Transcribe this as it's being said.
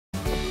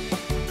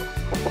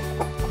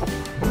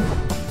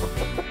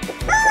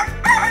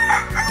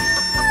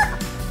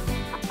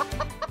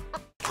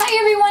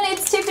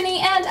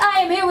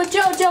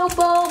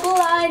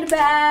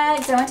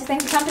I want to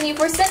thank the company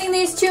for sending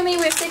these to me.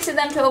 We have 6 of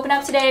them to open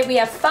up today. We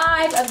have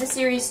 5 of the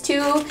Series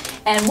 2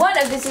 and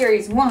 1 of the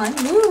Series 1.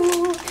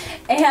 Woo!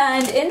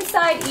 And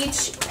inside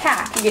each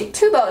pack, you get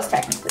 2 bows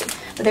technically.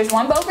 But there's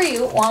 1 bow for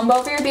you, 1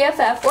 bow for your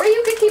BFF, or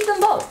you could keep them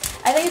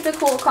both. I think it's a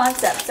cool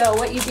concept. So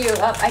what you do,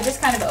 I just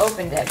kind of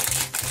opened it.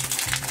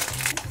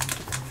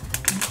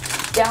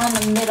 Down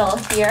the middle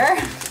here.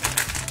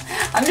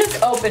 I'm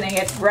just opening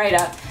it right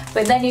up.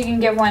 But then you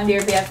can give 1 to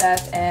your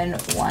BFF and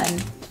 1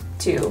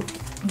 to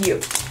you.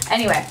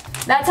 Anyway,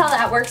 that's how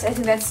that works. I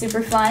think that's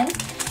super fun.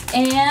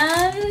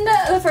 And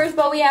the first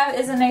bow we have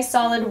is a nice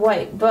solid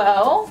white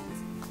bow.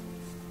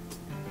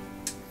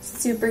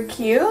 Super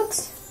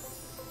cute.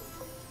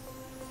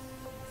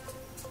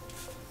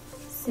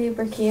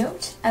 Super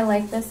cute. I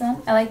like this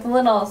one. I like the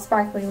little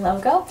sparkly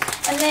logo.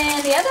 And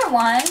then the other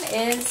one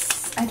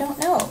is, I don't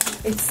know,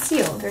 it's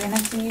sealed. We're gonna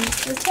have to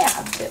use the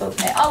tab to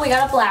open it. Oh, we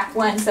got a black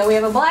one. So we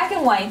have a black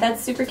and white.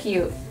 That's super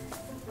cute.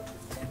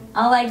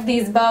 I like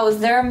these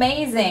bows. They're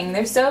amazing.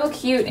 They're so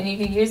cute, and you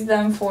can use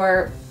them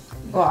for,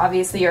 well,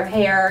 obviously your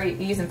hair. You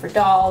can use them for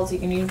dolls. You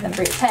can use them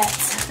for your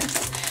pets.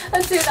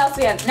 Let's see what else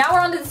we have. Now we're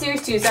on to the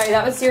Series 2. Sorry,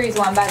 that was Series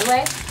 1, by the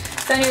way.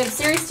 So anyway,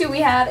 Series 2, we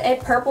have a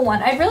purple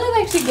one. I'd really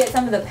like to get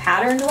some of the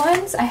patterned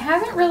ones. I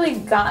haven't really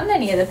gotten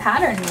any of the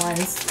patterned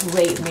ones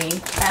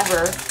lately,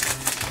 ever.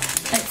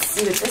 Let's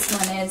see what this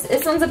one is.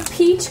 This one's a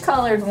peach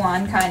colored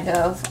one, kind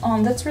of.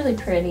 Oh, that's really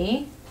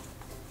pretty.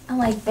 I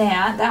like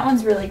that. That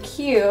one's really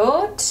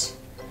cute.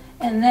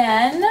 And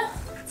then,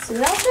 let's see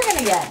what else we're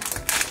gonna get.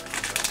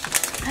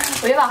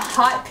 We have a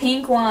hot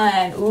pink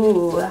one.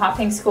 Ooh, the hot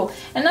pink's cool.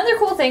 Another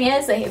cool thing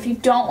is, like, if you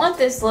don't want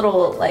this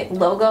little, like,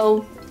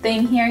 logo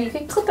thing here, you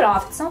can clip it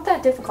off. It's not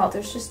that difficult.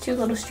 There's just 2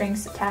 little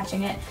strings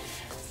attaching it.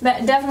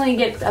 But definitely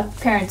get a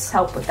parent's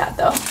help with that,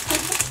 though.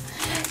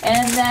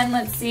 And then,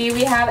 let's see,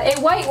 we have a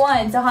white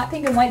one. It's a hot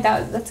pink and white.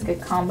 That's a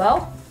good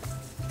combo.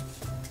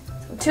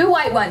 2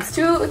 white ones.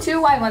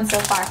 Two white ones so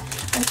far.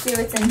 Let's see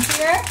what's in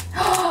here.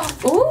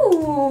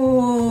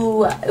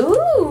 Ooh,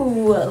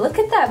 ooh, look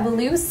at that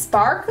blue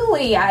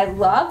sparkly. I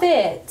love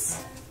it.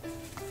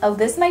 Oh,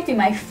 this might be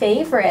my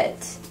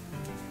favorite.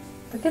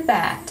 Look at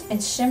that.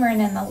 It's shimmering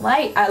in the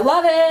light. I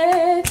love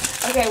it.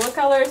 Okay, what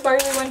color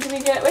sparkly one can we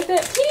get with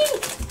it?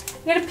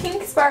 Pink. We get a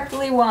pink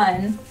sparkly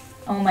one.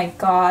 Oh my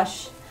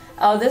gosh.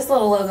 Oh, this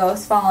little logo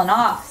is falling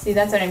off. See,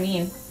 that's what I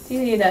mean. It's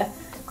easy to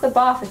clip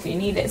off if you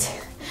need it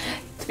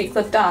to be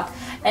clipped off.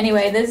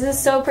 Anyway, this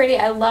is so pretty.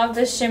 I love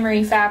this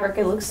shimmery fabric.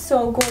 It looks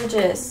so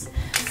gorgeous.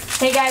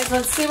 Hey guys,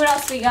 let's see what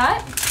else we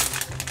got.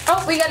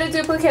 Oh, we got a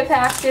duplicate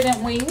pack,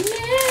 didn't we?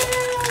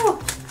 No!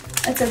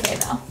 It's okay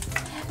though.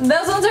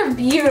 Those ones are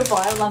beautiful.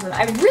 I love them.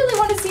 I really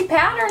want to see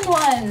patterned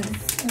ones.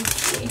 Let's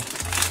see.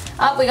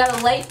 Oh, we got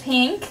a light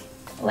pink.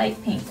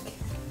 Light pink.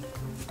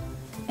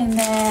 And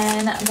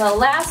then the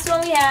last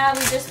one we have,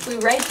 we just flew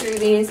right through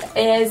these,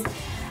 is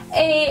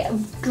a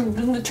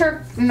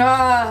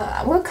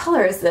what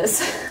color is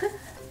this?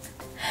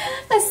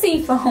 A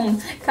sea foam,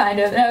 kind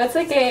of. No, it's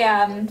like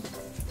a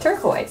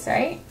turquoise,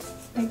 right?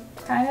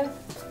 Like, kind of.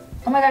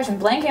 Oh my gosh, I'm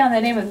blanking on the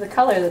name of the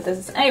color that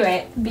this is.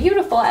 Anyway,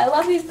 beautiful. I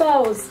love these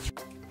bows.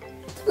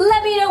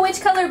 Let me know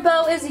which color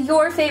bow is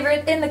your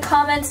favorite in the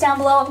comments down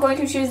below. I'm going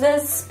to choose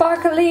this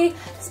sparkly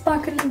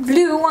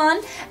blue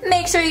one.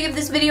 Make sure you give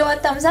this video a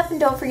thumbs up and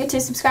don't forget to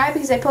subscribe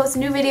because I post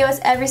new videos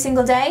every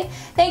single day.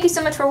 Thank you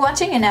so much for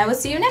watching and I will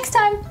see you next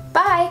time.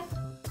 Bye!